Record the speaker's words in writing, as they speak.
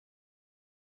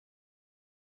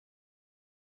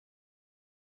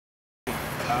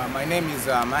My name is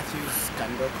Matthews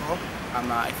Kandoko.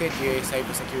 I'm a third-year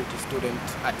cybersecurity student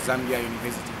at Zambia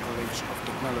University College of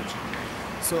Technology.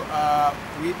 So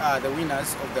we are the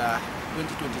winners of the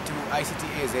 2022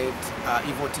 ICTAZ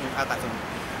e-voting hackathon.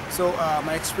 So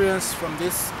my experience from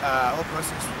this whole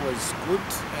process was good,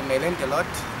 and I learned a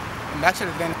lot. And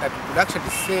actually learned that we could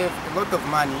actually save a lot of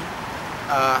money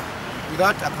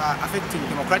without affecting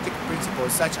democratic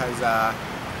principles such as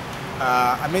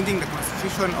amending the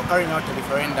constitution or carrying out a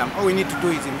referendum. All we need to do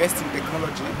is invest in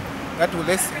technology that will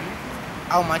lessen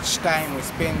how much time we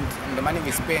spend and the money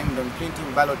we spend on printing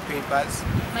ballot papers.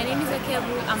 My name is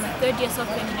Akebu. I'm a third-year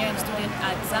software engineering student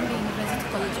at Zambia University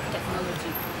College of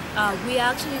Technology. We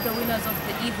are actually the winners of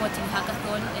the e-voting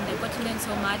hackathon, and I got to learn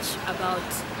so much about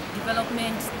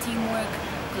development, teamwork,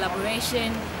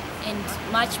 collaboration, and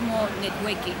much more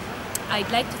networking.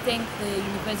 I'd like to thank the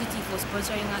university for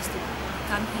sponsoring us to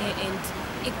come here, and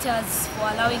ICTAZ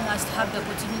for allowing us to have the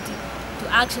opportunity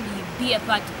to actually be a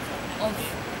part of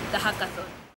the hackathon.